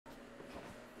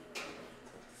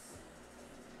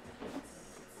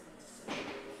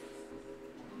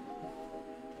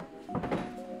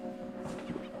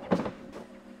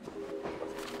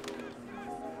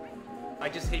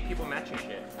just hate people matching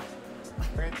shit.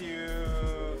 We're gonna do,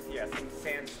 yeah, some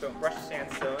sandstone, brushed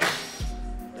sandstone.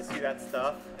 Just do that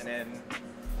stuff, and then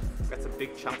got some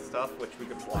big chunk stuff which we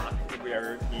could block if we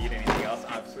ever need anything else,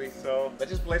 obviously. So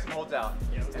let's just lay some holes out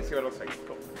and see what it looks like.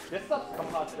 Cool. This stuff's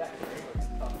composite, right?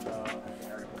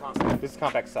 This is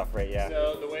compact stuff, right? Yeah.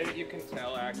 So the way that you can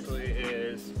tell actually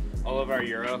is all of our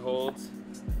Euro holds.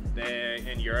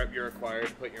 In Europe, you're required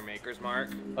to put your maker's mark.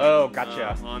 Oh,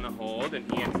 gotcha. On the hold, and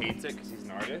Ian hates it because he's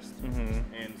an artist,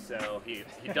 and so he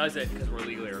does it because we're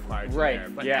legally required to. Right. There.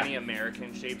 But yeah. any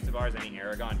American shapes of ours, any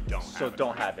Aragon, don't have it. So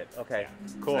don't have it. Okay.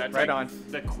 Yeah. Cool. So that's right like on.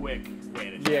 the quick way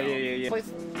to tell. Yeah.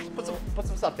 Let's put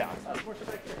some stuff down.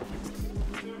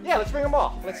 Yeah, let's bring them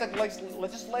all. Let's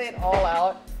just lay it all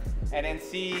out, and then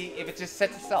see if it just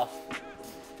sets itself.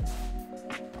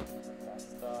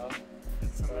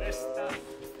 Some of this stuff.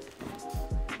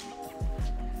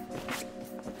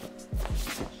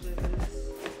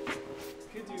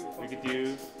 We could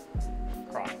do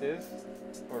crosses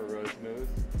or road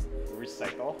smooths.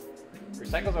 Recycle.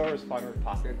 Recycle's always fun with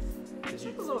pockets.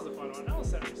 Recycle's always a fun one. I always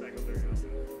said recycle very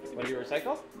often. Want to do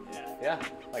recycle? Yeah. Yeah.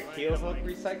 Like heel hook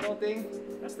recycle thing.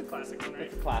 That's the classic one, right?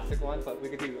 It's a classic one, but we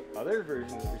could do other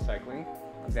versions of recycling.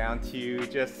 Down to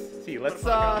just see. Let's see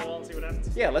what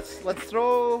happens. Yeah. Let's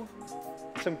throw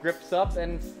some grips up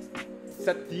and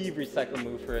set the recycle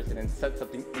move first, and then set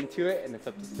something into it, and then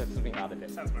set something out of it.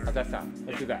 How's that sound?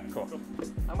 Let's do that. Cool.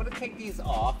 I'm gonna take these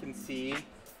off and see.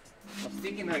 I'm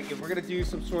thinking like if we're gonna do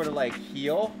some sort of like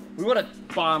heel, we want a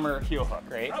bomber heel hook,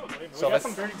 right? Probably. So we got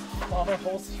some very bomber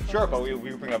holes. Sure, but we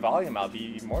bring a volume out, be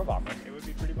even more bomber. It would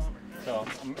be pretty bomber. So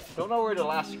don't know where the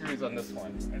last screw is on this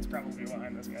one. It's probably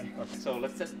behind this guy. Okay, so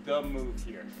let's set the move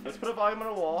here. Let's put a volume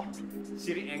on the wall.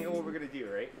 See the angle we're gonna do,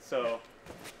 right? So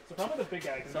probably the big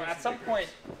guy. So at some point,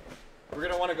 we're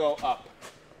gonna want to go up,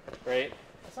 right?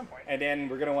 At some point. And then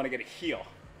we're gonna want to get a heel.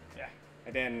 Yeah.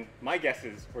 And then my guess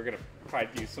is we're gonna probably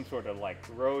do some sort of like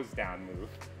rose down move.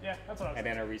 Yeah, that's what I was And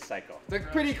thinking. then a recycle. They're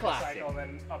pretty classic. Recycle and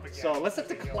then up again. So let's set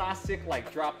the classic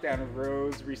like drop down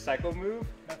rose recycle move.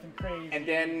 Nothing crazy. And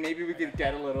then maybe we could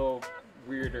get a little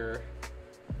weirder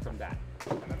from that.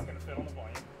 And that's gonna fit on the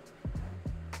volume.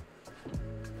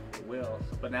 It will.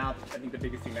 But now I think the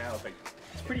biggest thing now is like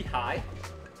it's pretty high.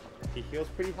 The heel's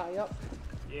pretty high up.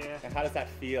 Yeah. And how does that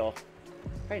feel?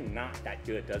 Probably not that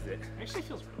good, does it? Actually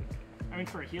feels really good. I mean,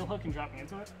 for a heel hook and dropping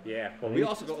into it. Yeah. Well, we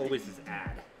also go always as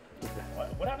add.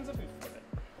 What happens if we flip it?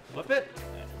 Flip it?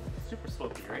 Yeah. Super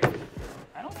slopey, right?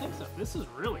 I don't think so. This is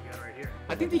really good right here.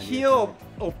 I think the heel,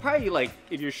 probably like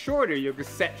if you're shorter, you can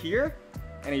set here,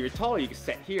 and if you're taller, you can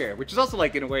set here, which is also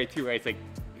like in a way too, right? It's like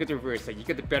you get the reverse, like you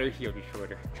get the better heel be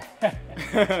shorter.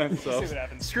 So see what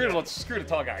happens. Screw the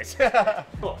tall guys.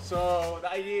 Cool. So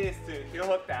the idea is to heel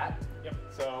hook that. Yep.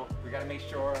 So we gotta make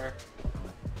sure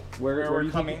where we're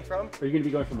coming from. Are you going to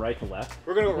be going from right to left?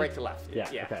 We're gonna go right to left. Yeah.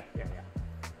 Okay. Yeah.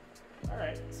 All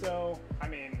right. So I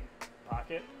mean,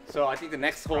 pocket. So I think the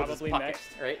next hold is Probably pocket,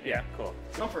 next. right? Yeah. Cool.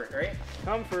 Comfort, right?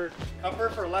 Comfort.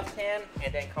 Comfort for left hand,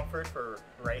 and then comfort for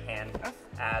right hand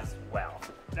as well.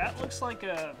 That looks like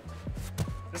a.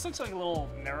 This looks like a little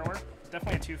narrower.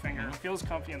 Definitely a two-finger. Feels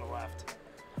comfy in the left.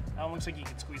 That one looks like you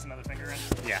could squeeze another finger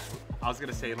in. Yeah. I was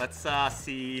gonna say let's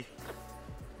see.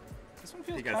 This one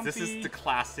feels Because comfy. this is the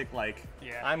classic, like,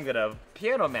 Yeah. I'm gonna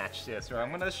piano match this, or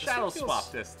I'm gonna shadow feels-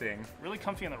 swap this thing. Really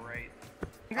comfy on the right.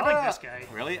 I like this guy.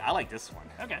 Really? I like this one.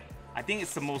 Okay. I think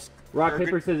it's the most... Rock,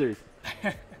 paper, scissors.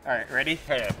 All right, ready?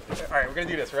 Okay. All right, we're gonna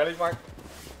do this. Ready, Mark?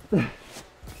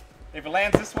 If it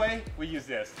lands this way, we use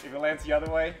this. If it lands the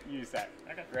other way, you use that.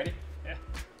 Okay. Ready? Yeah.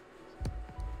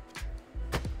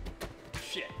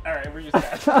 Shit. All right, we use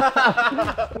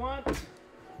that. What?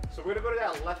 So we're gonna go to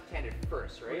that left-handed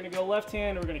first, right? We're gonna go left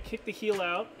hand. We're gonna kick the heel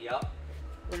out. Yep.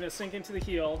 We're gonna sink into the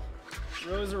heel.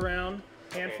 Rose around.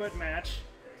 Hand foot match.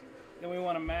 Then we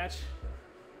want to match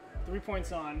 3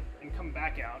 points on and come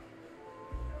back out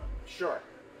Sure.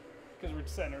 because we're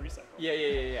setting a recycle.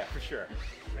 Yeah, for sure.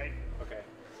 Right. Okay.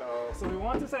 So So we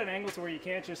want this at an angle to where you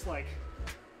can't just like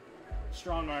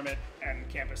strong arm it and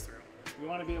campus through. We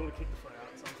want to be able to kick the foot out.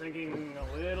 So I'm thinking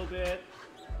a little bit.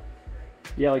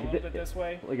 Yeah, A like little bit this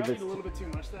way. like if Probably it's- a little bit too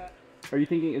much that. Are you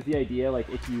thinking, is the idea like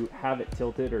if you have it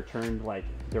tilted or turned like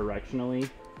directionally,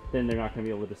 then they're not going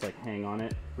to be able to just like hang on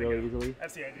it really easily?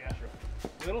 That's the idea.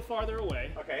 A little farther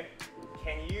away. okay.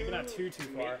 Can you? Maybe not too make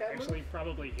far. that Actually, move?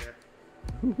 probably here.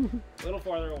 A little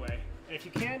farther away. And if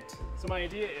you can't, so my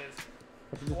idea is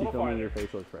I should a just be little filming farther. your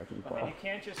facial expressions, And Paul. you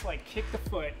can't just like kick the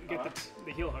foot and get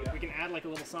the heel hook. Yeah. We can add like a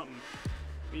little something.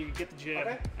 But you can get the jab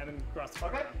Okay. and then cross the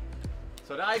foot Okay. around.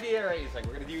 So the idea, right, is like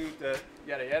we're gonna do the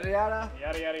yada yada yada,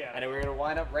 Yada yada yada. and then we're gonna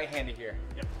wind up right-handed here.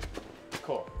 Yep.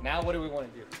 Cool. Now what do we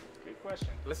want to do? Good question.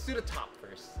 Let's do the top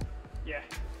first. Yeah.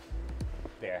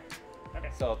 There. Okay.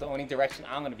 So the only direction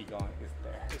I'm going to be going is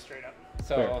there. Just straight up.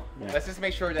 So Fair, yeah. let's just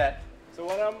make sure that. So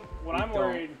what I'm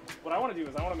worried, what I want to do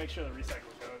is I want to make sure the recycle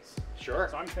goes. Sure.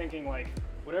 So I'm thinking like,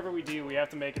 whatever we do, we have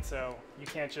to make it so you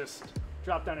can't just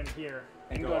drop down in here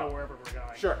and go to wherever we're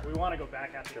going. Sure. We want to go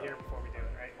back out to here before we do it,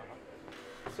 right?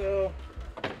 So,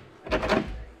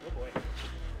 oh boy.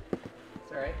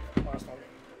 It's all right. Last one.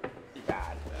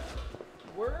 Bad.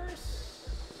 Worse?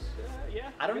 Yeah.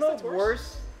 I don't guess know that's if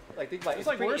worse. Like think about it. It's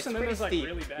like pretty, worse and then pretty there's like steep.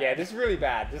 really bad. Yeah, this is really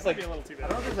bad. This is like Might be a little too I bad.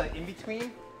 don't know if there's like in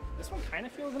between. This one kind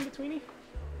of feels in betweeny.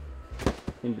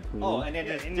 In between. Oh, and then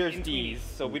Yeah, there's in these,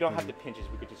 so we don't have the pinches.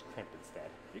 We could just crimp instead.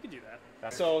 You could do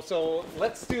that. So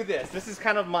let's do this. This is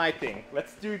kind of my thing.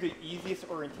 Let's do the easiest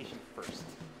orientation first.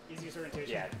 Easiest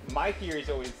orientation. Yeah, my theory is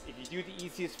always if you do the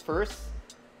easiest first,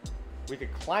 we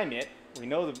could climb it. We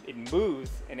know that it moves,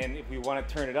 and then if we want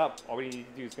to turn it up, all we need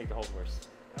to do is make the hold worse.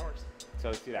 That works. So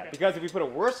let's do that. Okay. Because if we put a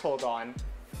worse hold on,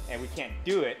 and we can't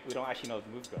do it, we don't actually know if the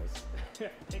move goes.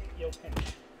 Take your pinch.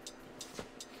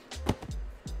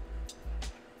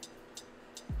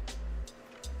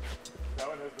 That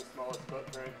one has the smallest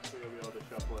footprint, so you'll be able to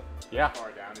shuffle it Yeah. as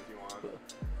far down as you want.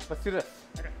 Let's do this.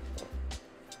 Okay.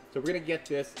 So we're gonna get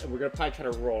this, and we're gonna probably try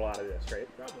to roll out of this, right?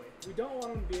 Probably. We don't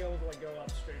want them to be able to like go up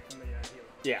straight from the heel.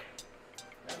 Yeah.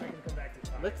 That way we can come back to the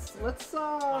top. Let's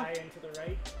High and to the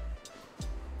right.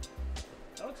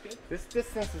 That looks good. This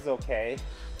distance is okay.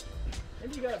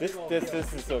 Maybe you got a This big old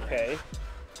distance heel. is okay.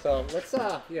 So let's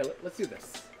let's do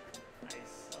this.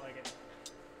 Nice. I like it.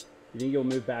 You think you'll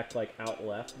move back like out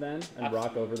left then and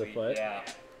rock over the foot? Yeah.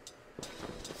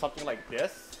 Something like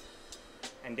this,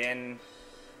 and then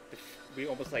we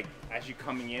almost like as you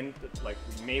coming in, like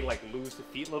we may like lose the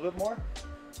feet a little bit more,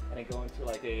 and then go into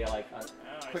like a I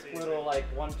quick see. little like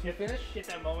 1-2 finish. Get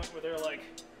that moment where they're like,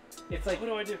 It's like what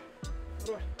do I do? What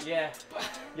do I?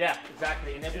 yeah,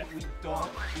 exactly. And then we don't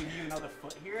give you another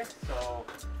foot here, so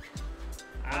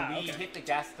when we hit the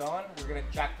gas down, we're gonna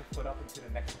jack the foot up into the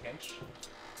next pinch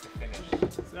to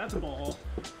finish. So that's a ball hole.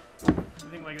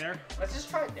 Anything like there? Let's just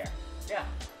try it there. Yeah.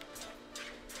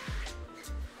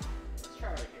 Let's try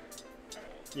it right here.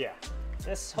 Yeah.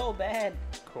 That's so bad.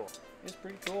 Cool. It's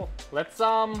pretty cool. Let's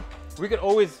we could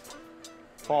always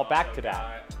fall back to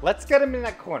that. Let's get him in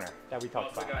that corner that we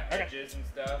talked Also about. got edges and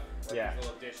stuff. Like Yeah. these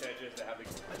little dish edges that have the.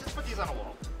 Let's just put these on a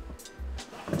wall.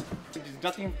 There's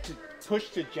nothing to push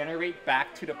to generate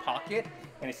back to the pocket,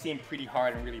 and it seemed pretty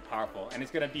hard and really powerful. And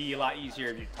it's gonna be a lot easier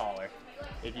if you're taller,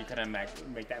 if you kind of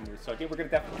make that move. So I think we're gonna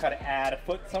definitely try to add a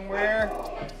foot somewhere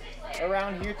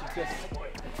around here to just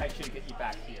actually get you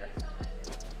back here.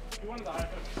 You wanted the high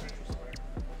foot to square.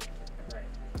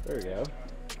 Right. There we go.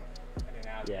 And then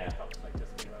now Yeah. it helps like this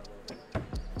move out a little bit.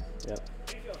 Yep. How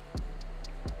do you feel?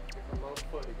 Take a low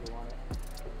foot if you want it.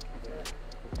 There.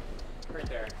 Right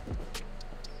there.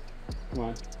 Come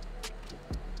on.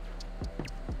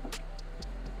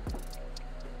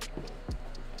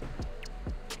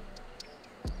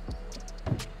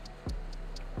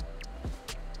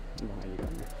 I'm behind you,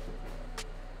 Governor.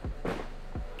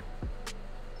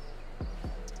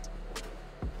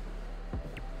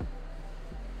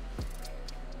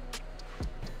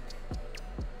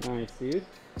 Nice, dude.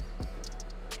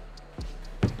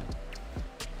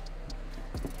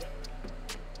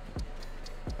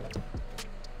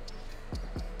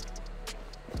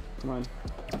 Come on.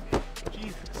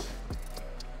 Jesus.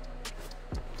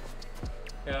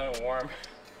 Yeah, warm.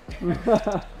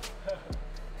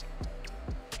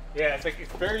 Yeah, it's like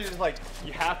it's very just like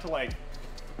you have to like.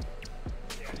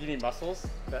 You need muscles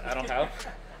that I don't have.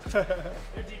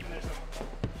 They're deep in there somewhere.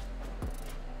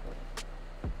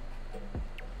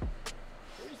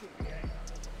 Where's the guy?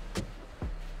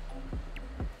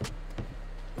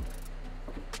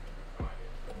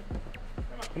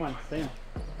 Come on, stay in.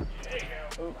 There you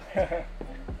go. Oh. Yeah.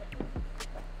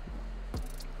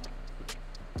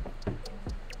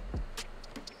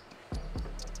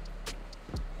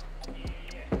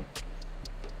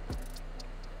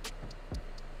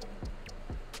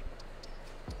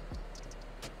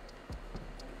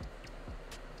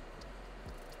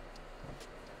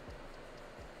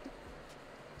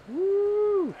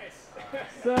 Woo! Nice.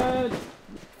 Such.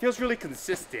 Feels really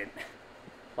consistent,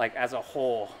 like as a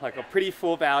whole, like a pretty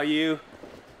full value.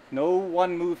 No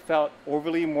one move felt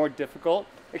overly more difficult,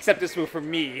 except this move for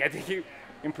me. I think you,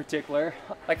 in particular,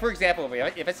 like for example,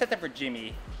 if I set that for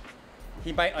Jimmy,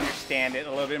 he might understand it a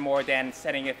little bit more than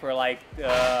setting it for like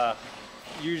the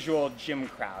usual gym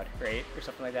crowd, right, or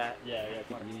something like that. Yeah, I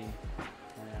think you need.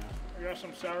 Yeah. We got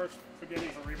some sour spaghetti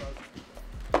for Rebo's.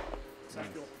 Sounds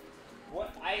cool.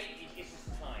 What it's just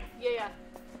time. Yeah, yeah.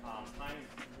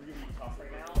 tough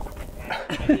right now. And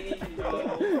I didn't even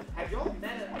know. Have y'all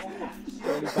met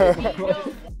at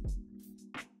all?